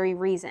that very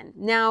reason.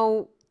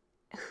 Now,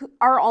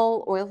 are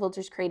all oil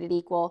filters created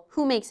equal?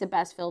 Who makes the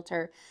best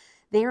filter?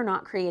 They are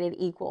not created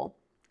equal.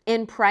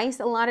 And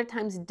price a lot of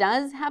times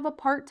does have a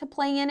part to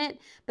play in it,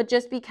 but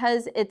just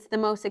because it's the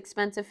most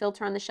expensive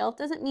filter on the shelf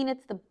doesn't mean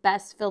it's the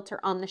best filter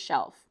on the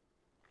shelf.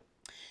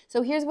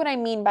 So here's what I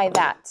mean by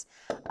that.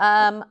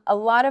 A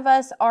lot of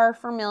us are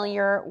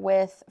familiar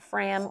with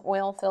Fram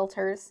oil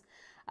filters.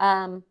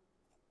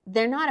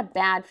 They're not a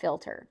bad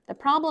filter. The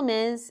problem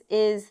is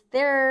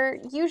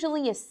they're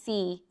usually a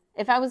C.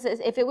 If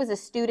it was a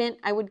student,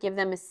 I would give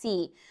them a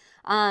C.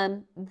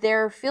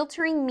 Their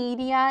filtering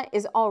media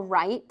is all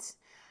right.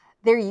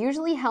 They're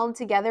usually held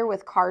together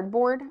with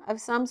cardboard of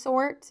some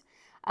sort,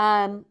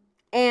 and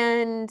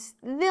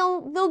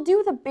they'll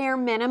do the bare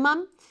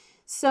minimum.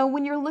 So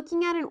when you're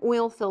looking at an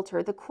oil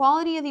filter, the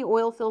quality of the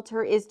oil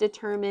filter is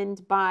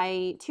determined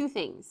by two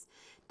things.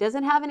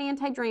 doesn't have an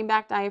anti-drain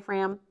back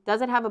diaphragm,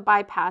 doesn't have a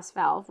bypass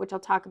valve, which I'll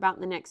talk about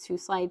in the next 2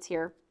 slides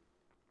here.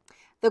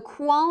 The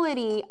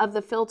quality of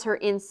the filter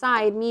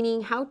inside,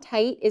 meaning how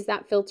tight is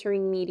that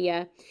filtering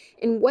media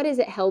and what is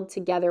it held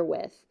together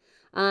with?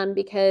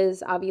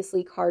 Because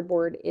obviously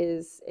cardboard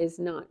is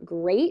not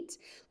great.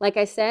 Like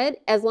I said,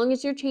 as long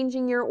as you're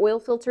changing your oil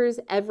filters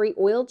every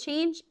oil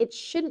change, it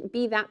shouldn't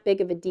be that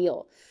big of a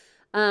deal.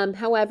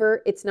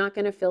 However, it's not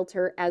going to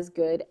filter as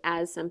good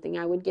as something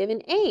I would give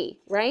an A,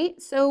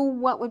 right? So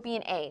what would be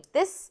an A?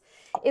 This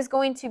is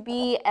going to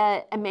be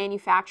a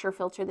manufacturer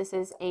filter. This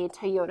is a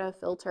Toyota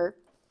filter.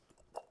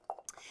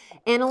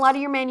 And a lot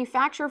of your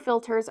manufacturer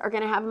filters are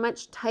going to have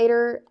much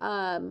tighter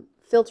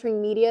filtering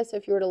media. So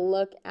if you were to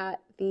look at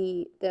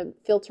the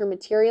filter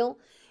material,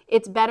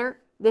 it's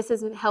better. This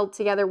is held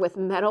together with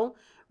metal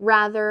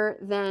rather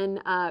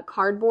than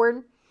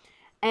cardboard.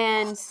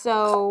 And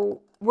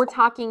so we're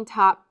talking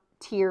top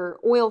tier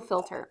oil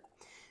filter.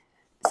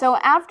 So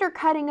after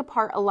cutting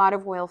apart a lot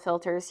of oil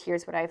filters,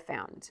 here's what I've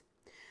found.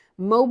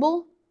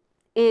 Mobile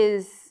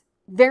is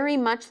very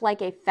much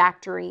like a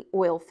factory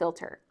oil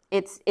filter.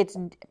 It's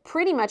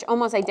pretty much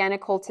almost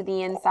identical to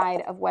the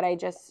inside of what I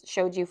just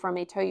showed you from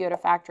a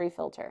Toyota factory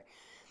filter.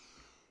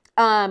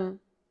 It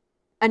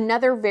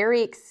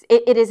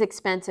is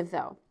expensive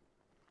though.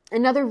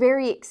 Another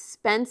very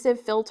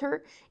expensive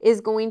filter is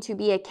going to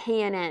be a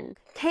K&N.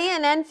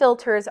 K&N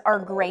filters are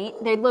great.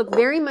 They look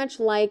very much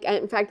like,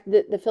 in fact,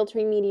 the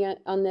filtering media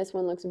on this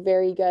one looks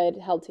very good,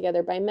 held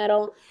together by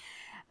metal.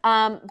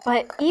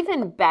 But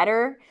even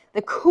better,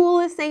 the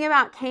coolest thing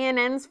about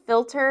K&N's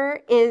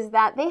filter is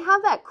that they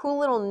have that cool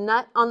little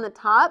nut on the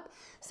top,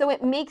 so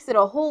it makes it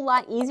a whole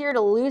lot easier to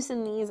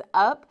loosen these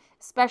up,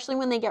 especially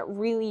when they get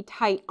really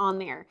tight on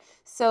there.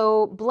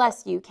 So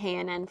bless you,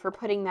 K&N, for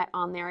putting that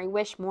on there. I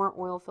wish more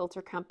oil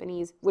filter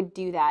companies would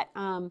do that.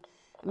 I'm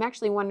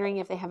actually wondering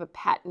if they have a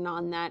patent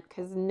on that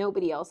because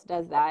nobody else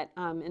does that,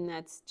 and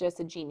that's just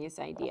a genius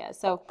idea.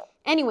 So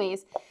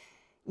anyways,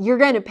 you're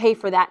going to pay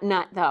for that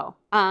nut though.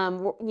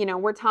 You know,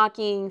 we're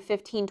talking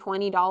 $15,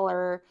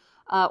 $20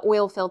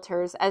 oil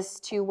filters as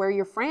to where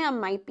your Fram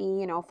might be,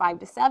 you know, $5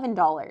 to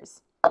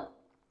 $7.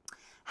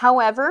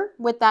 However,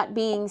 with that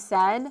being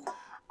said,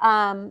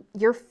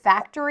 your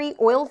factory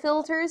oil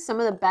filters, some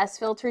of the best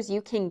filters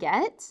you can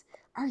get,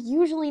 are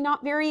usually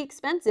not very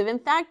expensive. In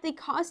fact, they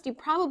cost you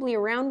probably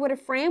around what a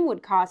Fram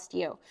would cost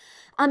you.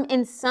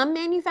 And some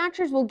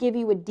manufacturers will give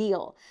you a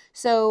deal.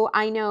 So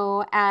I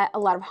know at a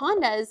lot of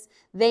Hondas,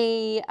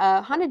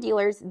 Honda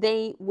dealers,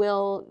 they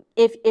will,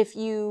 if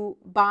you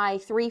buy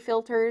 3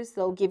 filters,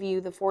 they'll give you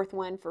the 4th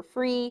one for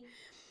free.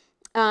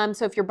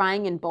 So if you're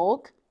buying in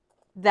bulk,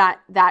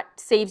 that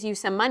saves you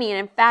some money. And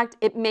in fact,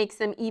 it makes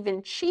them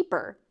even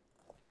cheaper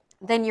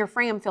than your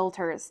Fram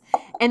filters.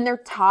 And they're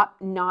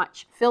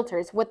top-notch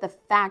filters, what the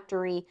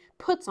factory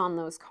puts on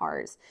those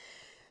cars.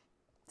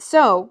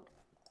 So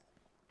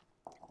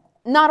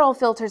not all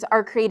filters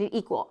are created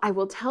equal. I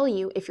will tell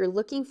you, if you're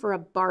looking for a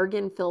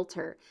bargain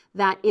filter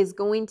that is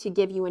going to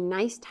give you a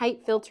nice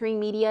tight filtering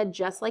media,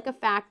 just like a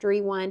factory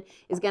one,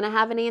 is going to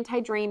have an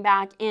anti-drain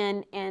back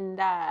and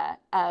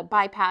a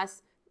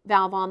bypass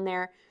valve on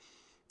there,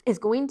 is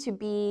going to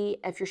be,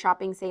 if you're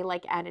shopping, say,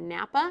 like at a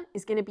Napa,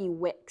 is going to be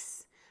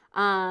Wix.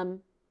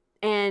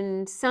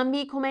 And some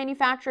vehicle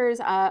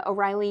manufacturers,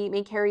 O'Reilly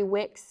may carry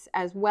Wix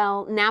as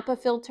well. Napa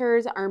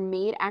filters are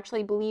made, actually,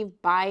 I believe,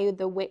 by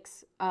the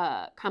Wix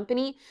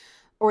company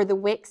or the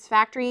Wix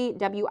factory,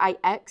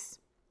 W-I-X.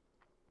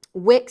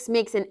 Wix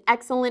makes an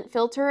excellent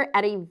filter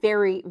at a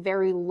very,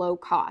 very low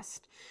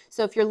cost.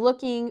 So if you're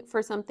looking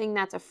for something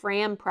that's a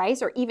Fram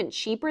price or even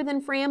cheaper than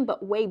Fram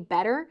but way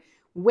better,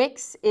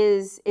 Wix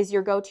is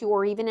your go-to,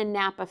 or even a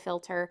Napa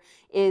filter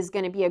is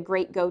going to be a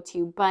great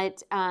go-to.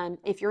 But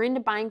if you're into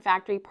buying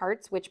factory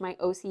parts, which my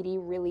OCD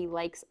really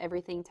likes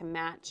everything to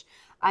match,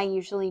 I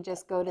usually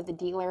just go to the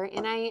dealer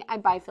and I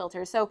buy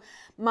filters. So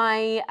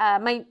my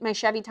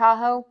Chevy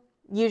Tahoe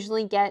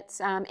usually gets,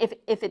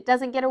 if it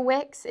doesn't get a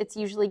Wix, it's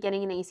usually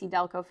getting an AC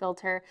Delco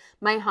filter.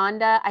 My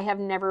Honda, I have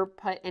never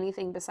put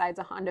anything besides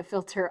a Honda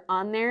filter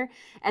on there,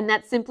 and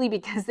that's simply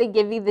because they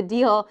give you the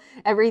deal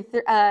every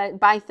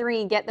buy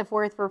 3, get the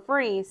 4th for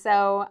free.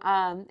 So,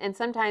 and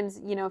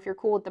sometimes, you know, if you're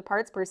cool with the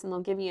parts person, they'll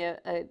give you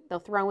they'll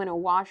throw in a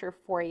washer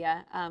for you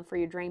for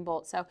your drain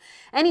bolt. So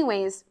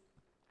anyways,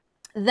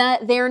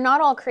 they're not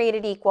all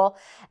created equal,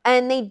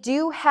 and they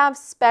do have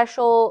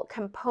special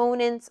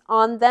components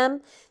on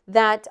them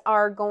that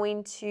are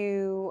going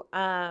to,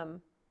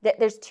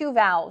 there's 2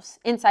 valves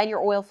inside your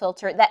oil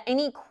filter that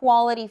any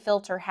quality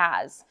filter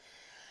has.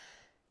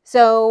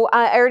 So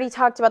I already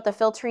talked about the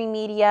filtering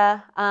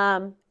media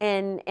and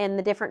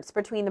the difference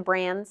between the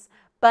brands,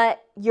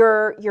 but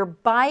your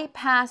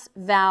bypass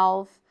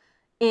valve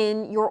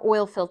in your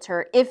oil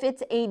filter, if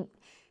it's a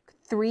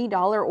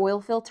 $3 oil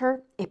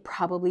filter, it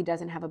probably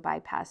doesn't have a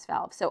bypass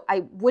valve. So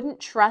I wouldn't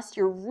trust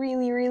your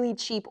really, really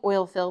cheap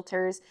oil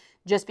filters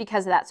just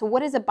because of that. So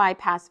what is a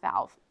bypass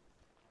valve?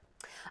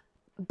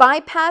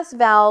 Bypass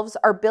valves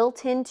are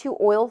built into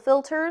oil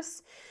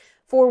filters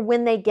for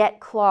when they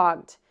get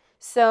clogged.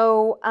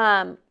 So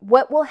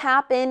what will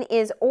happen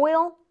is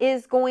oil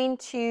is going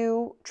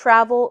to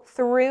travel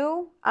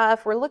through,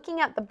 if we're looking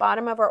at the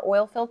bottom of our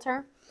oil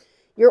filter,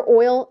 your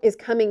oil is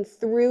coming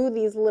through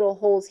these little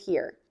holes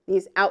here,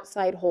 these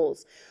outside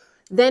holes.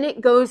 Then it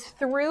goes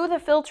through the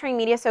filtering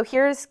media. So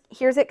here's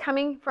it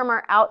coming from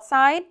our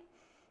outside.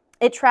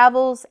 It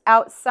travels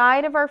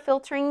outside of our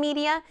filtering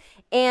media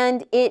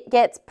and it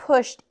gets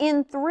pushed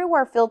in through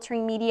our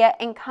filtering media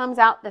and comes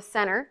out the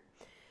center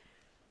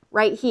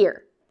right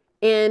here.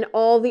 And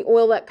all the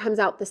oil that comes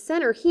out the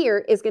center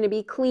here is going to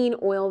be clean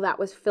oil that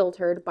was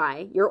filtered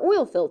by your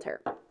oil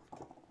filter.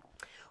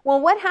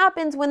 Well, what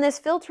happens when this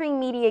filtering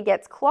media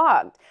gets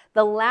clogged?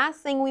 The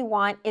last thing we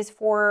want is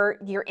for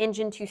your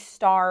engine to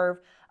starve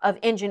of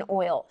engine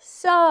oil.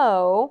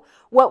 So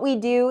what we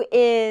do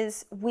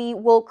is we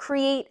will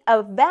create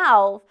a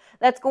valve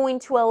that's going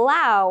to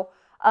allow,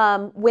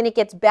 when it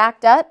gets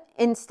backed up,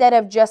 instead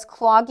of just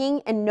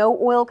clogging and no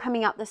oil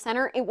coming out the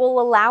center, it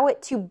will allow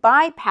it to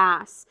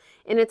bypass.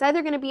 And it's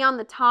either going to be on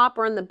the top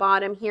or on the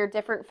bottom here.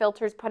 Different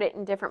filters put it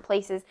in different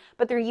places,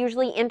 but they're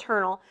usually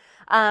internal.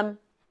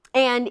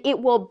 And it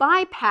will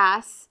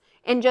bypass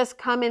and just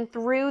come in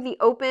through the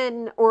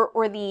open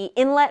or the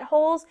inlet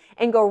holes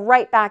and go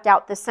right back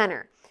out the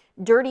center.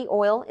 Dirty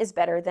oil is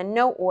better than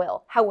no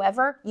oil.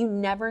 However, you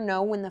never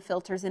know when the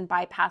filter's in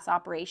bypass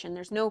operation.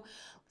 There's no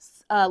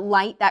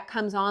light that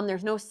comes on.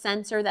 There's no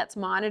sensor that's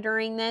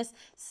monitoring this.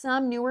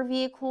 Some newer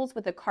vehicles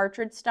with a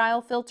cartridge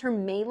style filter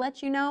may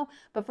let you know,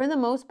 but for the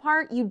most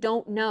part, you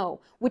don't know,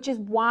 which is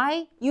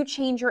why you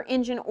change your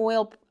engine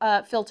oil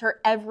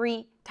filter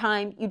every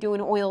time you do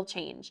an oil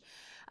change,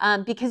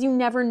 because you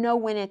never know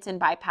when it's in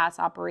bypass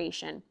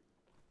operation.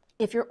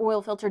 If your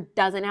oil filter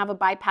doesn't have a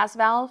bypass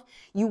valve,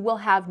 you will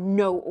have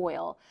no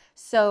oil.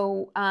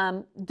 So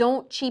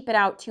don't cheap it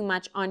out too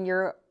much on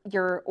your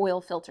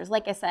oil filters.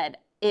 Like I said,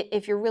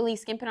 if you're really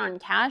skimping on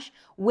cash,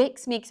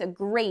 Wix makes a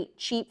great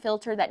cheap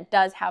filter that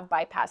does have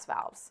bypass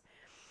valves.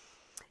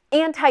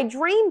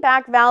 Anti-drain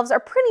back valves are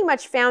pretty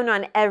much found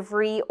on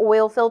every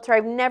oil filter.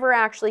 I've never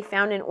actually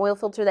found an oil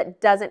filter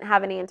that doesn't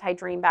have an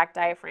anti-drain back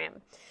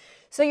diaphragm.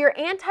 So your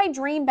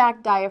anti-drain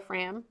back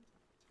diaphragm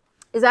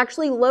is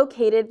actually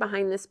located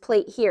behind this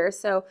plate here.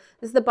 So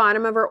this is the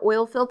bottom of our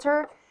oil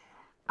filter.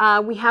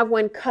 We have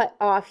one cut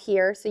off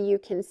here so you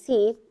can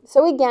see.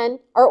 So again,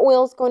 our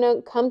oil is going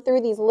to come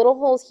through these little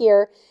holes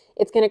here.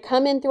 It's going to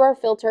come in through our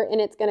filter and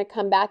it's going to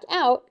come back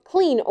out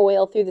clean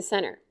oil through the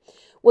center.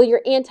 Well,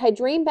 your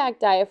anti-drain back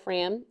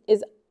diaphragm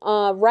is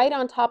right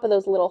on top of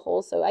those little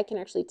holes. So I can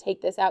actually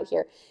take this out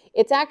here.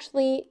 It's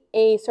actually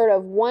a sort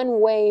of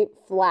one-way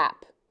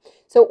flap.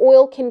 So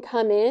oil can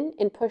come in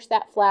and push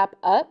that flap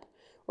up,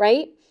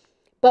 right?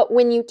 But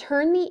when you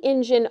turn the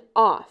engine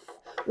off,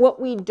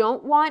 what we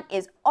don't want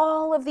is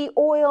all of the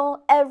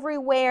oil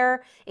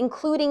everywhere,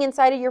 including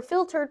inside of your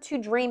filter, to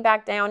drain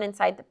back down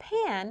inside the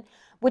pan,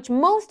 which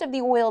most of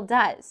the oil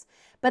does.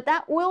 But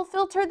that oil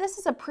filter, this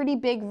is a pretty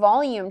big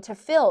volume to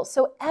fill.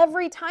 So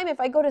every time if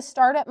I go to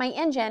start up my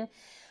engine,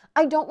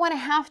 I don't want to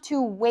have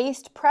to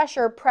waste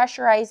pressure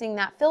pressurizing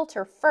that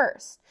filter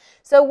first.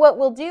 So what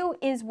we'll do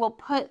is we'll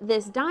put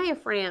this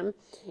diaphragm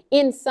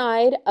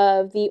inside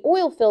of the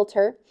oil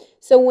filter.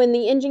 So when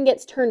the engine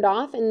gets turned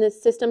off and the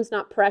system's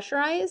not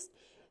pressurized,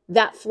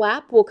 that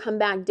flap will come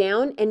back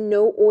down and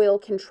no oil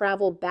can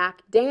travel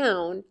back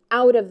down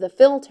out of the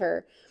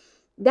filter.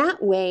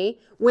 That way,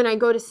 when I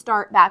go to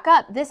start back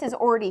up, this is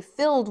already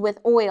filled with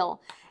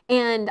oil.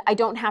 And I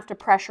don't have to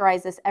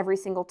pressurize this every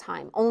single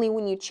time, only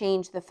when you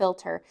change the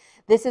filter.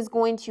 This is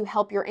going to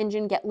help your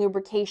engine get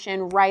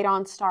lubrication right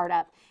on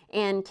startup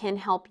and can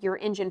help your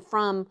engine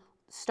from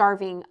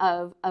starving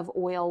of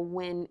oil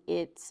when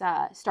it's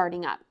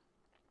starting up.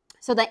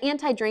 So the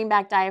anti-drain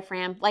back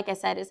diaphragm, like I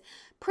said, is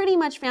pretty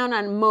much found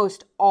on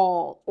most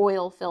all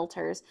oil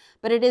filters,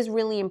 but it is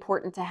really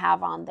important to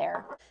have on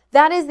there.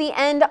 That is the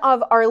end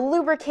of our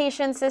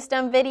lubrication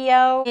system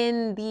video.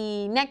 In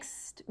the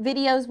next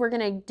videos, we're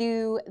gonna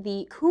do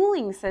the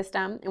cooling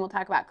system and we'll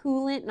talk about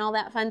coolant and all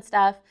that fun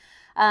stuff.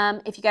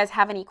 If you guys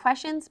have any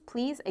questions,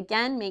 please,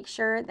 again, make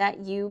sure that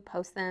you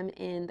post them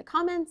in the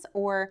comments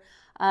or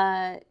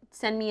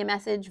send me a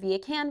message via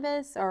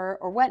Canvas or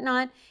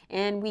whatnot,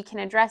 and we can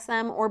address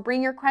them or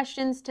bring your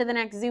questions to the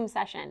next Zoom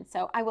session.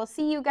 So I will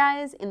see you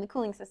guys in the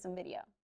cooling system video.